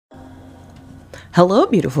Hello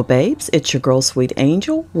beautiful babes, it's your girl Sweet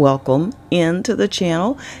Angel. Welcome into the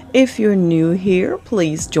channel. If you're new here,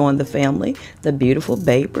 please join the family, the beautiful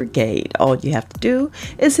babe brigade. All you have to do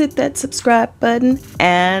is hit that subscribe button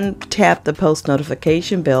and tap the post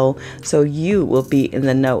notification bell so you will be in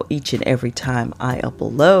the know each and every time I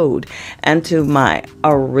upload. And to my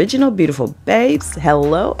original beautiful babes,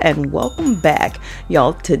 hello and welcome back.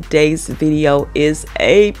 Y'all, today's video is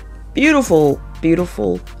a beautiful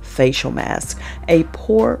facial mask, a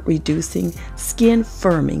pore reducing, skin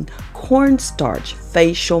firming cornstarch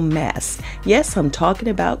facial mask. Yes, I'm talking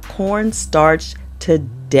about cornstarch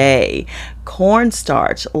today.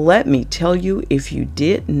 Cornstarch, let me tell you, if you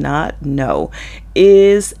did not know,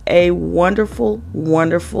 is a wonderful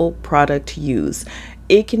product to use.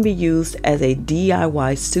 It can be used as a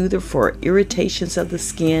DIY soother for irritations of the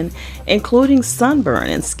skin, including sunburn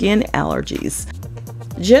and skin allergies.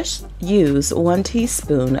 Just use 1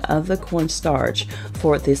 teaspoon of the cornstarch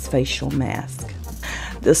for this facial mask.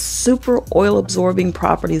 The super oil absorbing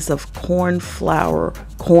properties of cornflour,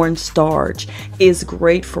 cornstarch, is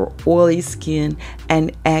great for oily skin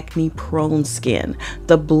and acne prone skin.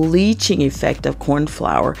 The bleaching effect of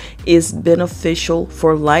cornflour is beneficial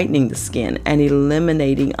for lightening the skin and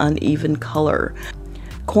eliminating uneven color.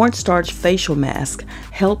 Cornstarch facial mask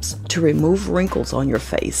helps to remove wrinkles on your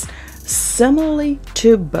face, similarly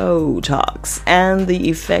to Botox, and the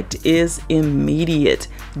effect is immediate.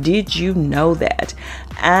 Did you know that?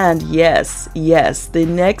 And yes, the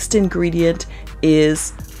next ingredient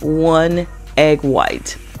is 1 egg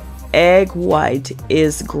white. Egg white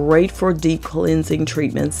is great for deep cleansing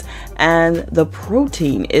treatments, and the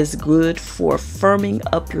protein is good for firming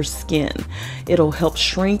up your skin. It'll help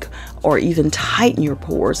shrink or even tighten your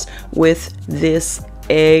pores with this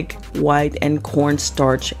egg white and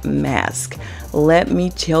cornstarch mask. Let me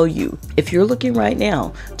tell you, if you're looking right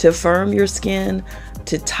now to firm your skin,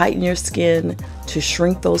 to tighten your skin, to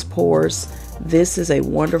shrink those pores, this is a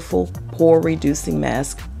wonderful pore reducing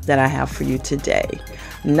mask that I have for you today.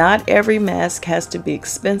 Not every mask has to be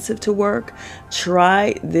expensive to work.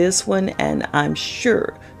 Try this one and I'm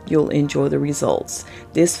sure you'll enjoy the results.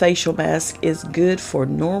 This facial mask is good for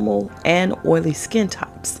normal and oily skin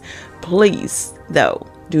types. Please, though,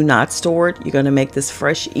 do not store it. You're going to make this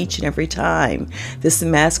fresh each and every time. This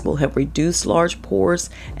mask will help reduce large pores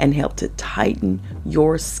and help to tighten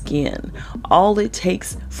your skin. All it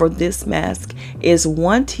takes for this mask is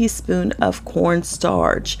 1 teaspoon of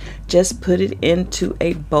cornstarch. Just put it into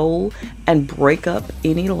a bowl and break up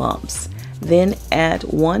any lumps. Then add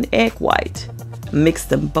 1 egg white. Mix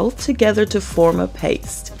them both together to form a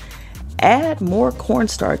paste. Add more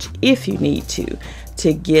cornstarch if you need to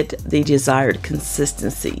get the desired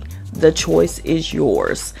consistency. The choice is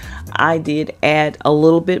yours. I did add a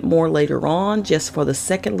little bit more later on just for the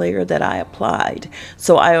second layer that I applied.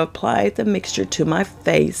 So I applied the mixture to my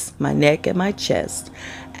face, my neck, and my chest.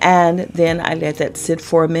 And then I let that sit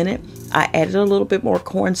for a minute. I added a little bit more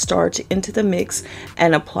cornstarch into the mix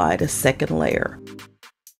and applied a second layer.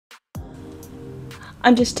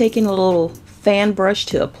 I'm just taking a little fan brush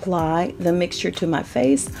to apply the mixture to my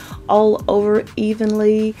face all over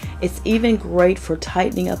evenly. It's even great for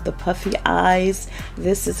tightening up the puffy eyes.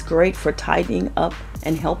 This is great for tightening up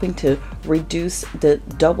and helping to reduce the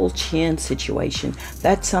double chin situation.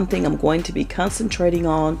 That's something I'm going to be concentrating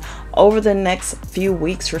on over the next few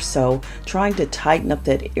weeks or so, trying to tighten up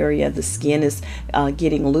that area. The skin is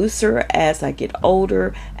getting looser as I get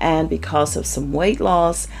older, and because of some weight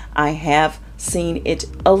loss, I have seen it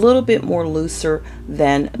a little bit more looser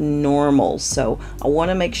than normal. So I want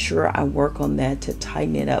to make sure I work on that to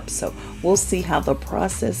tighten it up. So we'll see how the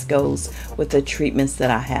process goes with the treatments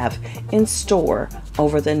that I have in store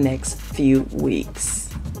over the next few weeks.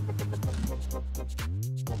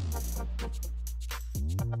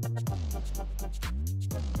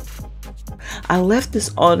 I left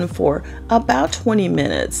this on for about 20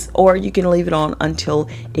 minutes, or you can leave it on until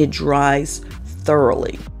it dries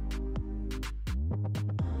thoroughly.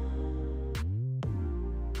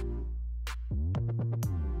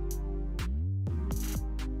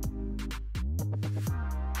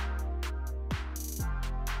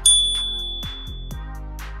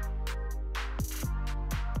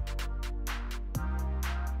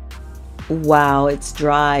 Wow, it's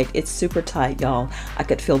dried. It's super tight, y'all. I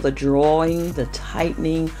could feel the drawing, the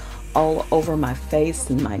tightening all over my face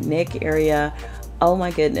and my neck area. Oh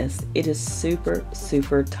my goodness, it is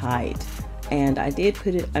super tight. And I did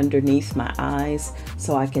put it underneath my eyes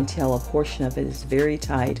so I can tell a portion of it is very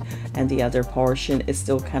tight and the other portion is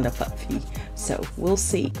still kind of puffy. So we'll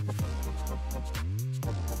see.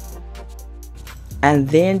 and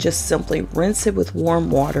then just simply rinse it with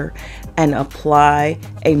warm water and apply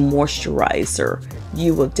a moisturizer.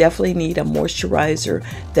 You will definitely need a moisturizer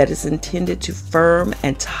that is intended to firm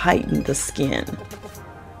and tighten the skin.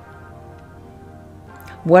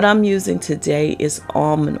 What I'm using today is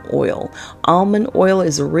almond oil. Almond oil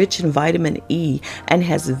is rich in vitamin E and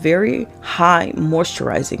has very high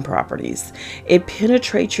moisturizing properties. It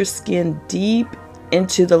penetrates your skin deep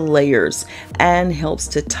into the layers and helps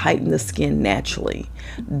to tighten the skin naturally.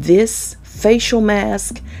 This facial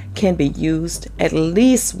mask can be used at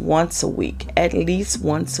least once a week,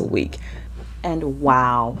 And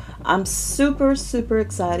wow, I'm super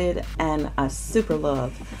excited, and I super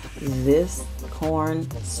love this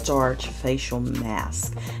cornstarch facial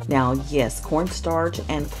mask. Now, yes, cornstarch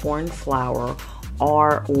and cornflour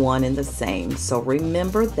are one and the same. So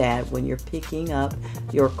remember that when you're picking up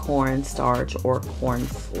your cornstarch or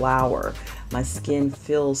cornflour. My skin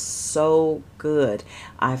feels so good.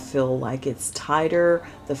 I feel like it's tighter.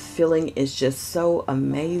 The feeling is just so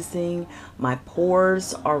amazing. My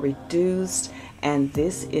pores are reduced, and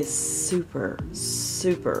this is super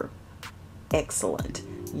excellent.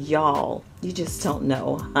 Y'all, you just don't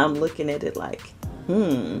know. I'm looking at it like,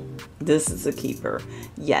 this is a keeper.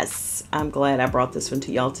 Yes, I'm glad I brought this one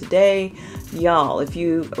to y'all today. Y'all, if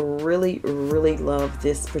you really love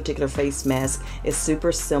this particular face mask, it's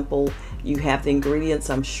super simple. You have the ingredients,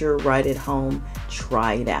 I'm sure, right at home.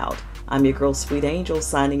 Try it out. I'm your girl, Sweet Angel,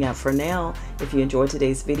 signing out for now. If you enjoyed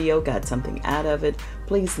today's video, got something out of it,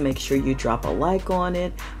 please make sure you drop a like on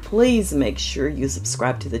it. Please make sure you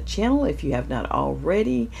subscribe to the channel if you have not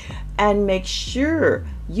already. And make sure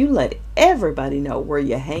you let everybody know where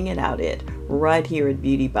you're hanging out at right here at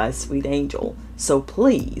Beauty by Sweet Angel. So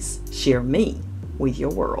please share me with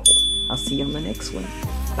your world. I'll see you on the next one.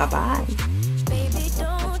 Bye-bye.